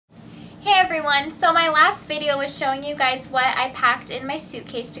everyone, so my last video was showing you guys what I packed in my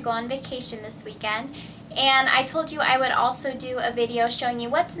suitcase to go on vacation this weekend, and I told you I would also do a video showing you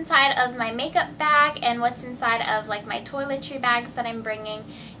what's inside of my makeup bag and what's inside of like my toiletry bags that I'm bringing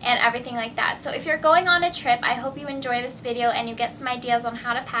and everything like that. So if you're going on a trip, I hope you enjoy this video and you get some ideas on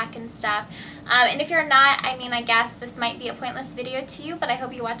how to pack and stuff. And if you're not, I mean, I guess this might be a pointless video to you, but I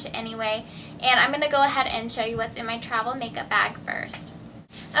hope you watch it anyway. And I'm going to go ahead and show you what's in my travel makeup bag first.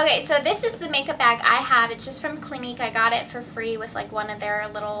 Okay, so this is the makeup bag I have. It's just from Clinique. I got it for free with like one of their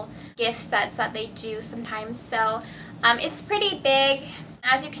little gift sets that they do sometimes. So it's pretty big.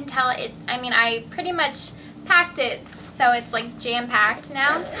 As you can tell, I pretty much packed it so it's like jam-packed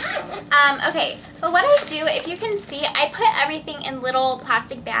now. Okay, but what I do, if you can see, I put everything in little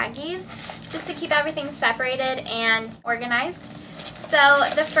plastic baggies just to keep everything separated and organized. So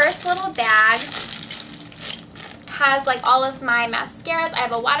the first little bag has like all of my mascaras. I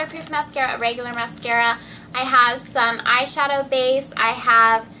have a waterproof mascara, a regular mascara. I have some eyeshadow base. I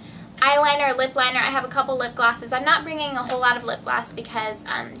have eyeliner, lip liner. I have a couple lip glosses. I'm not bringing a whole lot of lip gloss because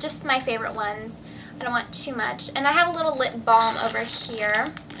just my favorite ones. I don't want too much. And I have a little lip balm over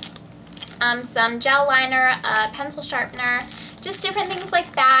here. Some gel liner, a pencil sharpener, just different things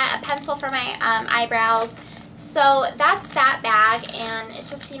like that. A pencil for my eyebrows. So that's that bag, and it's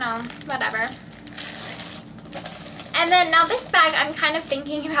just, you know, whatever. And then now this bag, I'm kind of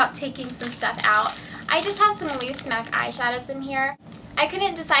thinking about taking some stuff out. I just have some loose MAC eyeshadows in here. I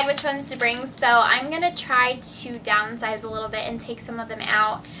couldn't decide which ones to bring, so I'm going to try to downsize a little bit and take some of them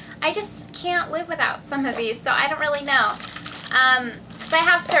out. I just can't live without some of these, so I don't really know. So I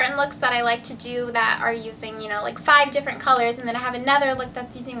have certain looks that I like to do that are using, you know, like 5 different colors, and then I have another look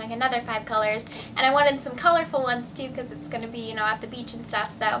that's using like another 5 colors. And I wanted some colorful ones too because it's going to be, you know, at the beach and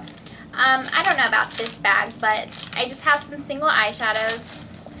stuff, so I don't know about this bag, but I just have some single eyeshadows.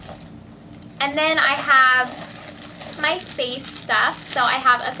 And then I have my face stuff. So I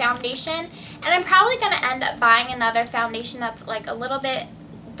have a foundation, and I'm probably going to end up buying another foundation that's like a little bit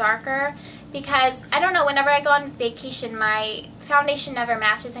darker because, I don't know, whenever I go on vacation, my foundation never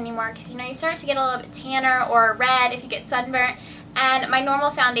matches anymore because, you know, you start to get a little bit tanner or red if you get sunburnt, and my normal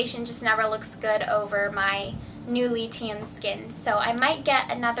foundation just never looks good over my newly tan skin. So I might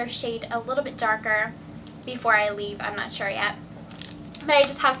get another shade a little bit darker before I leave. I'm not sure yet. But I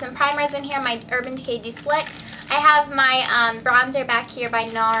just have some primers in here, my Urban Decay De-Slick. I have my bronzer back here by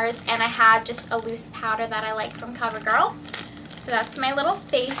NARS, and I have just a loose powder that I like from CoverGirl. So that's my little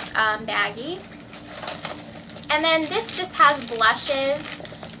face baggie. And then this just has blushes.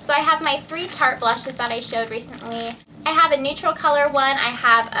 So I have my 3 Tarte blushes that I showed recently. I have a neutral color one, I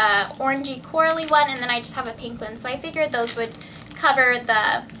have a orangey corally one, and then I just have a pink one. So I figured those would cover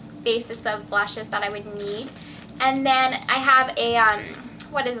the basis of blushes that I would need. And then I have a,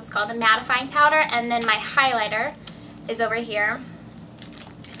 what is this called? A mattifying powder, and then my highlighter is over here.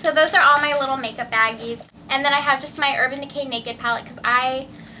 So those are all my little makeup baggies. And then I have just my Urban Decay Naked palette because I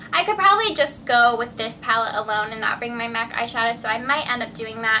could probably just go with this palette alone and not bring my MAC eyeshadow, so I might end up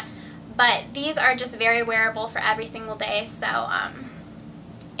doing that. But these are just very wearable for every single day, so,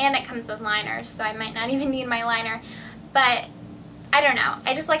 and it comes with liners, so I might not even need my liner. But, I don't know.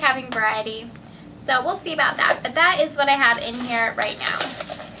 I just like having variety. So we'll see about that. But that is what I have in here right now.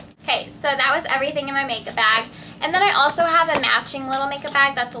 Okay, so that was everything in my makeup bag. And then I also have a matching little makeup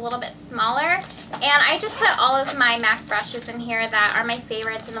bag that's a little bit smaller. And I just put all of my MAC brushes in here that are my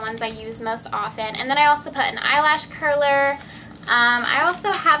favorites and the ones I use most often. And then I also put an eyelash curler. I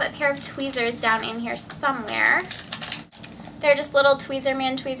also have a pair of tweezers down in here somewhere. They're just little Tweezer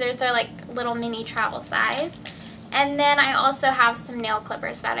Man tweezers. They're like little mini travel size. And then I also have some nail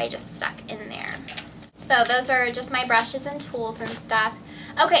clippers that I just stuck in there. So those are just my brushes and tools and stuff.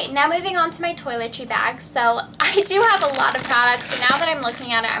 Okay, now moving on to my toiletry bag. So I do have a lot of products, and now that I'm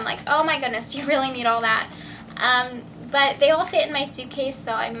looking at it, I'm like, oh my goodness, do you really need all that? But they all fit in my suitcase,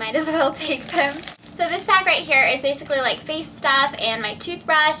 so I might as well take them. So this bag right here is basically like face stuff and my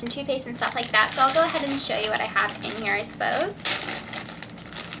toothbrush and toothpaste and stuff like that. So I'll go ahead and show you what I have in here, I suppose.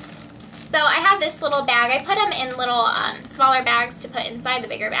 So I have this little bag. I put them in little smaller bags to put inside the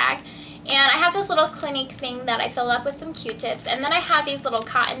bigger bag. And I have this little Clinique thing that I fill up with some Q-tips. And then I have these little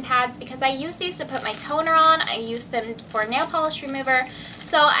cotton pads because I use these to put my toner on. I use them for nail polish remover.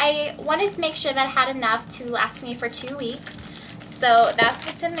 So I wanted to make sure that I had enough to last me for 2 weeks. So that's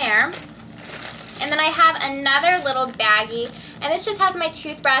what's in there. And then I have another little baggie, and this just has my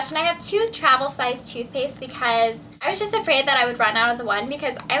toothbrush, and I have 2 travel-sized toothpaste because I was just afraid that I would run out of the one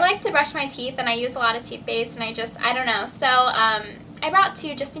because I like to brush my teeth and I use a lot of toothpaste, and I don't know. So I brought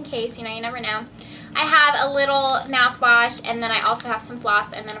 2 just in case, you know, you never know. I have a little mouthwash, and then I also have some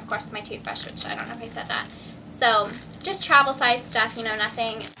floss, and then of course my toothbrush, which I don't know if I said that. So just travel size stuff, you know,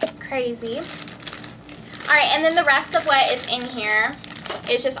 nothing crazy. Alright, and then the rest of what is in here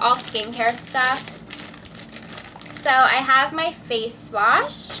is just all skincare stuff. So I have my face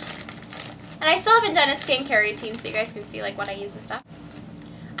wash, and I still haven't done a skincare routine so you guys can see like what I use and stuff.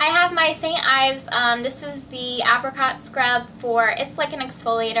 I have my St. Ives, this is the apricot scrub it's like an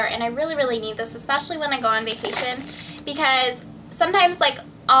exfoliator, and I really, really need this, especially when I go on vacation, because sometimes like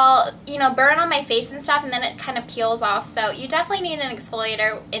I'll, you know, burn on my face and stuff and then it kind of peels off, so you definitely need an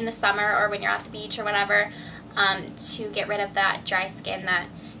exfoliator in the summer or when you're at the beach or whatever, to get rid of that dry skin that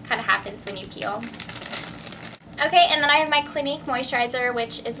kind of happens when you peel. Okay, and then I have my Clinique moisturizer,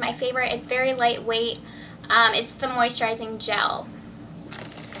 which is my favorite. It's very lightweight. It's the moisturizing gel.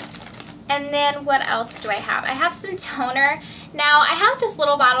 And then what else do I have? I have some toner. Now, I have this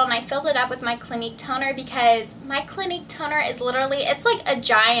little bottle and I filled it up with my Clinique toner because my Clinique toner is literally, it's like a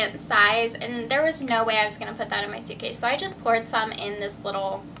giant size, and there was no way I was going to put that in my suitcase. So I just poured some in this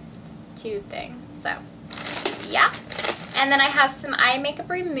little tube thing. So, yeah. And then I have some eye makeup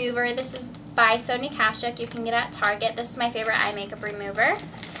remover. This is by Sonia Kashuk. You can get it at Target. This is my favorite eye makeup remover.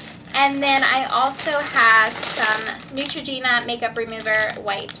 And then I also have some Neutrogena makeup remover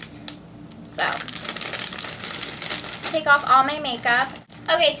wipes. So, take off all my makeup.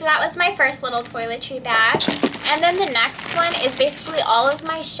 Okay, so that was my first little toiletry bag. And then the next one is basically all of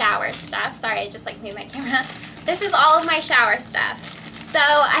my shower stuff. Sorry, I just like moved my camera. This is all of my shower stuff. So,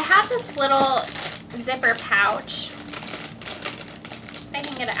 I have this little zipper pouch. If I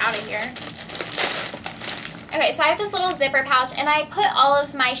can get it out of here. Okay, so I have this little zipper pouch, and I put all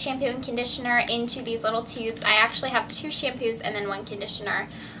of my shampoo and conditioner into these little tubes. I actually have 2 shampoos and then 1 conditioner,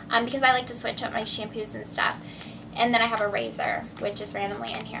 because I like to switch up my shampoos and stuff. And then I have a razor, which is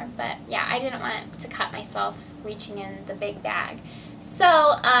randomly in here. But yeah, I didn't want to cut myself reaching in the big bag. So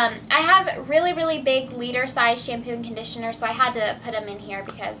I have really, really big liter size shampoo and conditioner, so I had to put them in here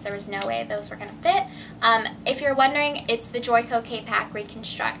because there was no way those were going to fit. If you're wondering, it's the Joico K-Pack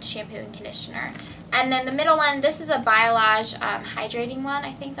Reconstruct shampoo and conditioner. And then the middle one, this is a Biolage hydrating one.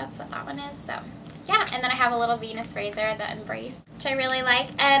 I think that's what that one is. So yeah, and then I have a little Venus razor, the Embrace, which I really like.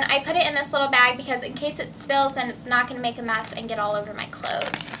 And I put it in this little bag because in case it spills, then it's not going to make a mess and get all over my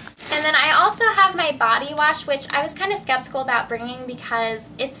clothes. And then I also have my body wash, which I was kind of skeptical about bringing because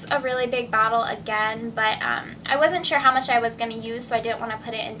it's a really big bottle again, but I wasn't sure how much I was going to use, so I didn't want to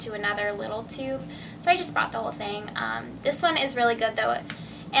put it into another little tube. So I just brought the whole thing. This one is really good though,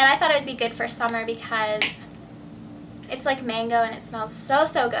 and I thought it would be good for summer because it's like mango and it smells so,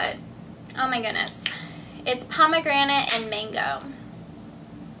 so good. Oh my goodness. It's pomegranate and mango.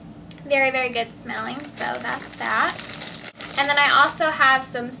 Very, very good smelling, so that's that. And then I also have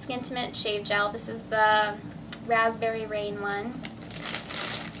some Skintimate Shave Gel. This is the Raspberry Rain one.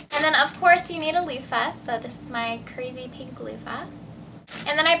 And then of course you need a loofah, so this is my crazy pink loofah.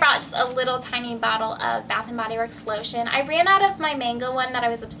 And then I brought just a little tiny bottle of Bath & Body Works lotion. I ran out of my mango one that I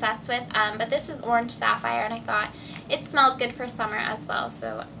was obsessed with, but this is Orange Sapphire, and I thought it smelled good for summer as well.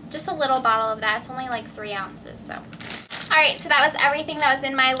 So just a little bottle of that. It's only like 3 ounces. So, alright, so that was everything that was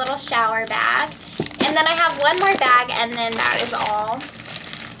in my little shower bag. And then I have one more bag, and then that is all.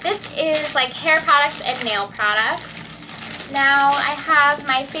 This is like hair products and nail products. Now, I have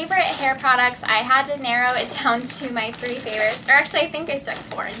my favorite hair products. I had to narrow it down to my 3 favorites. Or actually, I think I stuck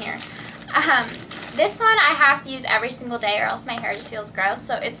 4 in here. This one I have to use every single day or else my hair just feels gross.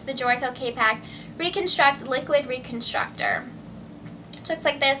 So it's the Joico K-Pack Reconstruct Liquid Reconstructor. It looks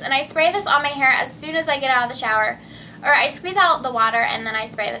like this. And I spray this on my hair as soon as I get out of the shower. Or I squeeze out the water and then I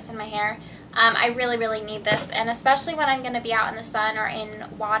spray this in my hair. I really, really need this. And especially when I'm going to be out in the sun or in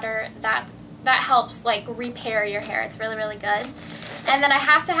water, that helps like repair your hair. It's really, really good. And then I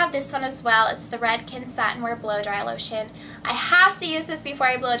have to have this one as well. It's the Redken Satin Wear Blow Dry Lotion. I have to use this before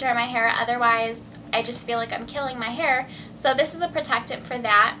I blow dry my hair, otherwise I just feel like I'm killing my hair. So this is a protectant for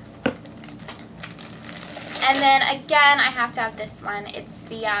that. And then again, I have to have this one. It's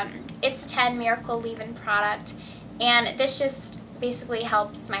the It's 10 Miracle Leave-In product, and this just basically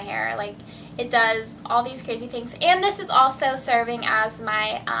helps my hair. Like, it does all these crazy things. And this is also serving as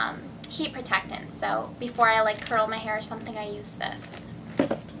my heat protectant. So before I like curl my hair or something, I use this.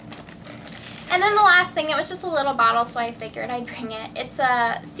 And then the last thing, it was just a little bottle, so I figured I'd bring it. It's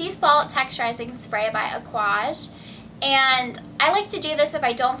a sea salt texturizing spray by Aquage. And I like to do this if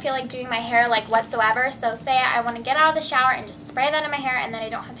I don't feel like doing my hair like whatsoever. So say I want to get out of the shower and just spray that in my hair, and then I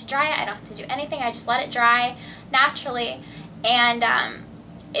don't have to dry it. I don't have to do anything. I just let it dry naturally, and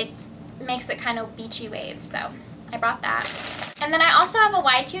it makes it kind of beachy waves. So I brought that. And then I also have a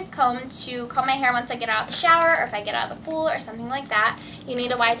wide tooth comb to comb my hair once I get out of the shower or if I get out of the pool or something like that. You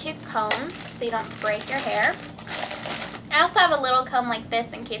need a wide tooth comb so you don't break your hair. I also have a little comb like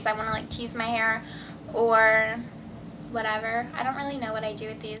this in case I want to like tease my hair or whatever. I don't really know what I do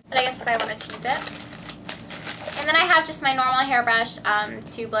with these, but I guess if I want to tease it. And then I have just my normal hairbrush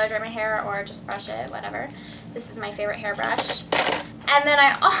to blow dry my hair or just brush it, whatever. This is my favorite hairbrush. And then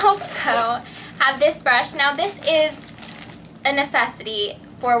I also have this brush. Now this is a necessity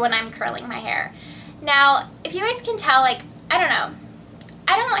for when I'm curling my hair. Now, if you guys can tell, like, I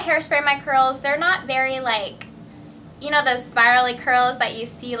don't want hairspray in my curls. They're not very, like, you know, those spirally curls that you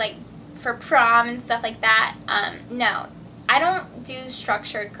see, like, for prom and stuff like that. No, I don't do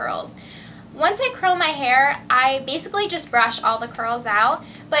structured curls. Once I curl my hair, I basically just brush all the curls out.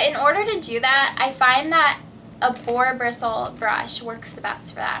 But in order to do that, I find that a boar bristle brush works the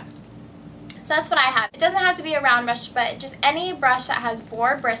best for that. So that's what I have. It doesn't have to be a round brush, but just any brush that has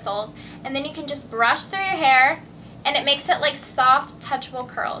boar bristles, and then you can just brush through your hair, and it makes it like soft, touchable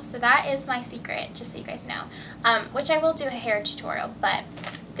curls. So that is my secret, just so you guys know. Which I will do a hair tutorial, but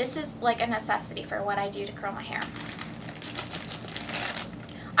this is like a necessity for what I do to curl my hair.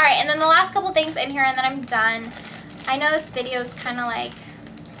 Alright, and then the last couple things in here, and then I'm done. I know this video is kind of like,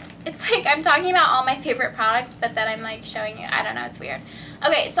 it's like I'm talking about all my favorite products, but then I'm like showing you, I don't know, it's weird.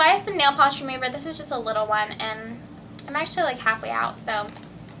 Okay, so I have some nail polish remover. This is just a little one, and I'm actually like halfway out, so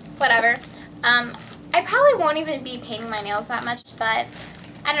whatever. I probably won't even be painting my nails that much, but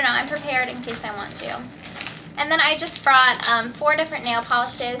I don't know, I'm prepared in case I want to. And then I just brought 4 different nail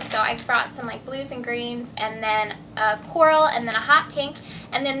polishes. So I brought some like blues and greens, and then a coral, and then a hot pink,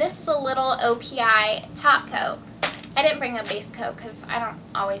 and then this is a little OPI top coat. I didn't bring a base coat because I don't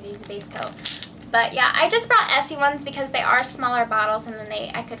always use a base coat. But yeah, I just brought Essie ones because they are smaller bottles, and then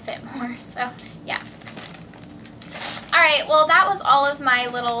I could fit more, so yeah. Alright, well that was all of my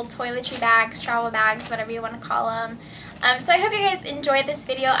little toiletry bags, travel bags, whatever you want to call them. So I hope you guys enjoyed this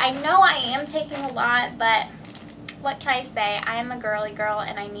video. I know I am taking a lot, but what can I say? I am a girly girl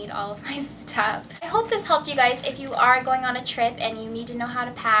and I need all of my stuff. I hope this helped you guys if you are going on a trip and you need to know how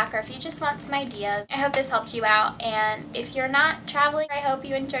to pack, or if you just want some ideas. I hope this helped you out, and if you're not traveling, I hope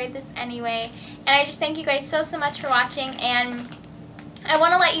you enjoyed this anyway. And I just thank you guys so much for watching, and I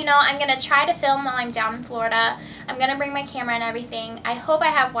want to let you know I'm going to try to film while I'm down in Florida. I'm going to bring my camera and everything. I hope I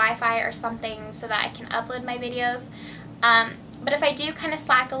have Wi-Fi or something so that I can upload my videos. But if I do kind of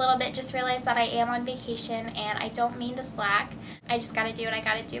slack a little bit, just realize that I am on vacation and I don't mean to slack. I just got to do what I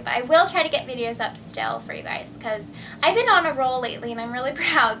got to do. But I will try to get videos up still for you guys because I've been on a roll lately and I'm really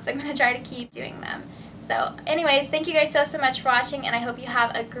proud, so I'm going to try to keep doing them. So anyways, thank you guys so much for watching, and I hope you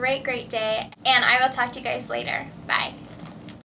have a great day, and I will talk to you guys later. Bye.